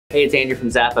Hey, it's Andrew from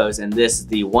Zappos, and this is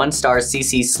the 1-star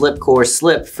CC Slip Core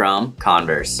Slip from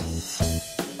Converse.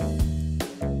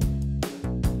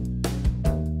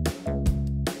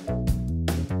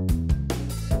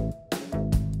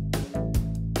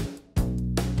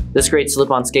 This great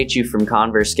slip-on skate shoe from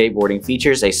Converse Skateboarding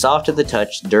features a soft to the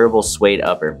touch, durable suede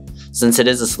upper. Since it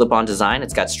is a slip-on design,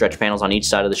 it's got stretch panels on each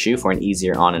side of the shoe for an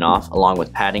easier on and off, along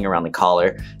with padding around the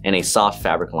collar and a soft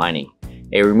fabric lining.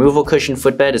 A removable cushion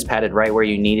footbed is padded right where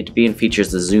you need it to be and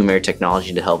features the Zoom Air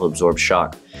technology to help absorb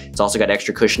shock. It's also got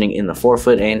extra cushioning in the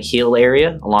forefoot and heel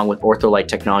area, along with ortholite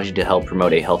technology to help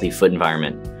promote a healthy foot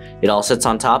environment. It all sits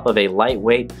on top of a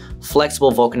lightweight,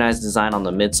 flexible vulcanized design on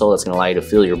the midsole that's going to allow you to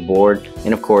feel your board,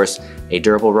 and of course, a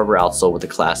durable rubber outsole with the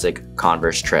classic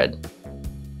Converse tread.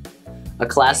 A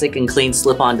classic and clean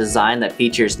slip-on design that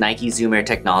features Nike Zoom Air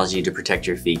technology to protect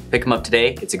your feet. Pick them up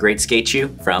today. It's a great skate shoe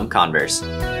from Converse.